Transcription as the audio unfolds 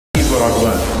what I've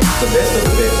learned. The best of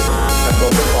the best have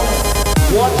got the following.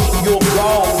 What's your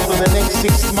goal for the next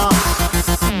 6 months?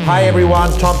 Hey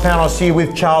everyone, Tom Panos here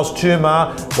with Charles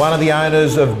Touma, one of the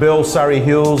owners of Bell Surrey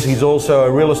Hills. He's also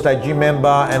a real estate gym member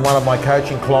and one of my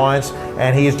coaching clients.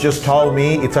 And he has just told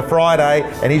me, it's a Friday,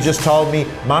 and he's just told me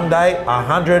Monday,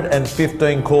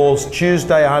 115 calls,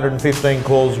 Tuesday, 115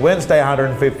 calls, Wednesday,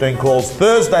 115 calls,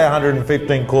 Thursday,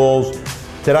 115 calls.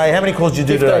 Today, how many calls did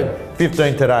you do today?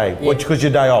 15 today. Yeah. Because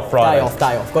your day off, Friday?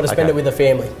 Day off. Got to spend it with the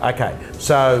family. Okay.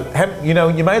 So, you know,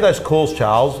 you made those calls,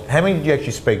 Charles. How many did you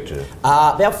actually speak to?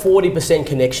 About 40%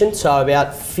 connection, so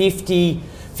about 50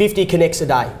 connects a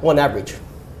day on average.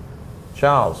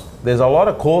 Charles, there's a lot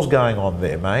of calls going on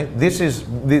there, mate. This is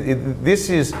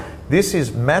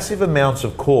massive amounts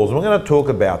of calls. We're going to talk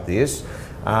about this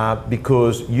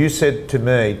because you said to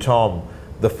me, Tom,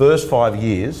 the first 5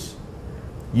 years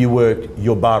you worked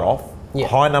your butt off. Yeah.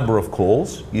 High number of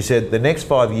calls. You said the next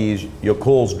 5 years your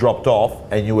calls dropped off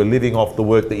and you were living off the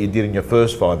work that you did in your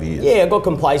first 5 years. Yeah, I got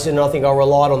complacent and I think I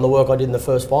relied on the work I did in the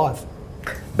first 5.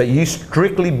 But you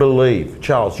strictly believe,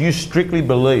 Charles, you strictly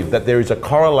believe that there is a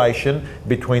correlation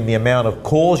between the amount of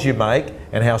calls you make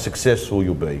and how successful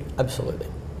you'll be. Absolutely.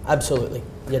 Absolutely.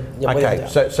 Yeah, okay,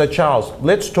 so Charles,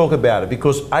 let's talk about it,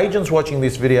 because agents watching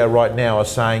this video right now are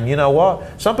saying, you know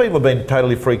what, some people have been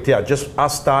totally freaked out, just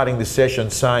us starting this session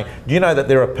saying, do you know that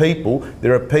there are people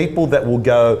that will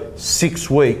go 6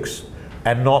 weeks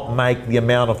and not make the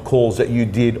amount of calls that you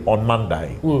did on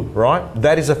Monday, right?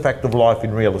 That is a fact of life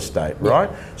in real estate, right?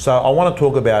 So I want to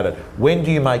talk about it. When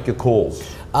do you make your calls?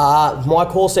 My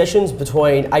call sessions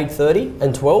between 8:30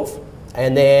 and 12.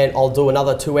 And then I'll do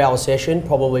another 2-hour session,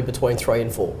 probably between 3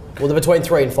 and 4. Well, between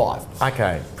 3 and 5.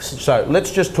 Okay, so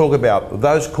let's just talk about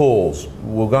those calls.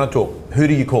 We're going to talk. Who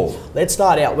do you call? Let's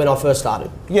start out when I first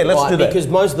started. Yeah, let's do that. Because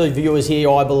most of the viewers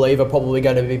here, I believe, are probably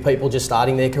going to be people just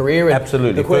starting their career. And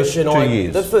absolutely, the question first 2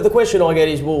 years. The question I get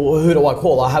is, well, who do I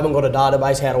call? I haven't got a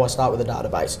database. How do I start with a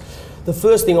database? The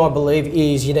first thing I believe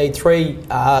is you need three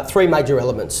major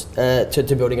elements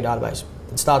to building a database.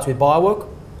 It starts with buyer work,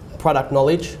 product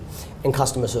knowledge, and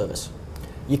customer service.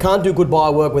 You can't do good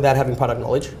buyer work without having product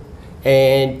knowledge,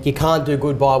 and you can't do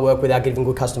good buyer work without giving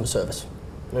good customer service,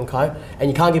 okay? And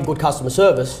you can't give good customer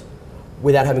service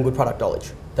without having good product knowledge.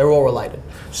 They're all related.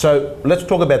 So let's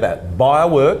talk about that. Buyer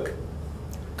work,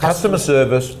 customer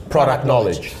service, product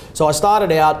knowledge. So I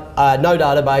started out, no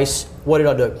database. What did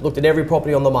I do? Looked at every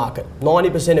property on the market.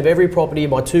 90% of every property in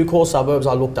my 2 core suburbs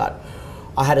I looked at.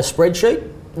 I had a spreadsheet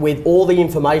with all the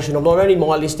information of not only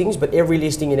my listings, but every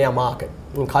listing in our market.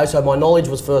 Okay, so my knowledge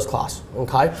was first class,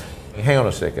 okay? Hang on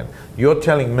a second. You're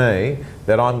telling me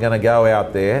that I'm going to go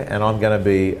out there and I'm going to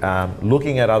be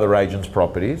looking at other agents'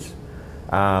 properties,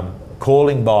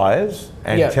 calling buyers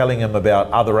and telling them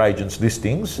about other agents'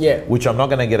 listings, which I'm not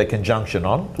going to get a conjunction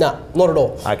on? No, not at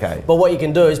all. Okay. But what you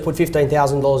can do is put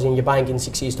 $15,000 in your bank in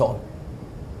 6 years' time.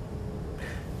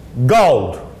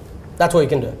 Gold. That's what you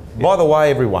can do. By the way,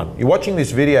 everyone, you're watching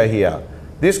this video here.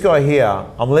 This guy here,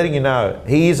 I'm letting you know,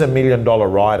 he is $1 million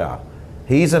rider.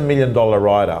 He's $1 million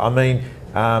rider. I mean,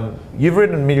 you've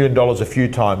written $1 million a few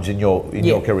times in your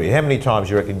career. How many times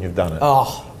do you reckon you've done it?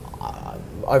 Oh,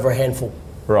 over a handful.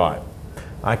 Right.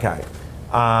 Okay.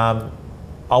 I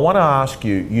want to ask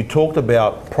you, you talked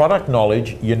about product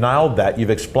knowledge. You nailed that. You've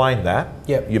explained that.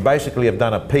 Yep. You basically have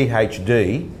done a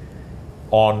PhD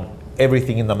on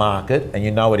everything in the market and you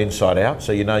know it inside out,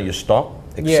 so you know your stock,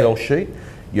 Excel sheet.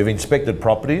 You've inspected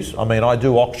properties. I mean, I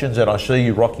do auctions and I see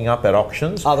you rocking up at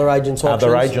auctions. Other agents' auctions.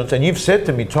 Other agents. And you've said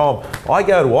to me, Tom, I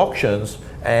go to auctions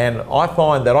and I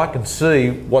find that I can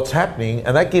see what's happening,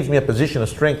 and that gives me a position of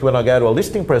strength when I go to a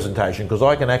listing presentation, because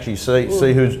I can actually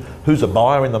see who's a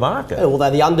buyer in the market. Yeah, well,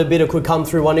 the underbidder could come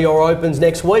through one of your opens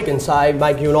next week and say,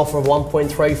 make you an offer of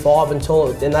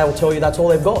 1.35 and they will tell you that's all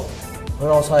they've got. And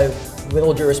I'll say, with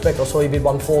all due respect, I saw you bid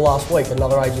 1.4 last week,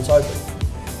 another agent's open.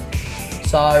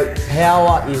 So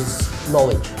power is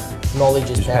knowledge. Knowledge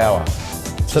is power.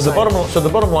 So the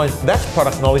bottom line, that's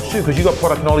product knowledge too, because you've got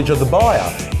product knowledge of the buyer.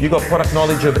 You've got product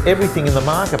knowledge of everything in the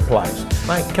marketplace.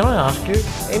 Mate, can I ask you,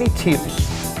 any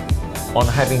tips on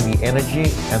having the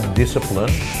energy and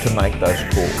discipline to make those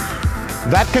calls?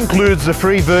 That concludes the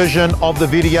free version of the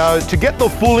video. To get the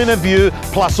full interview,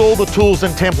 plus all the tools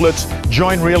and templates,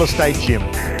 join Real Estate Gym.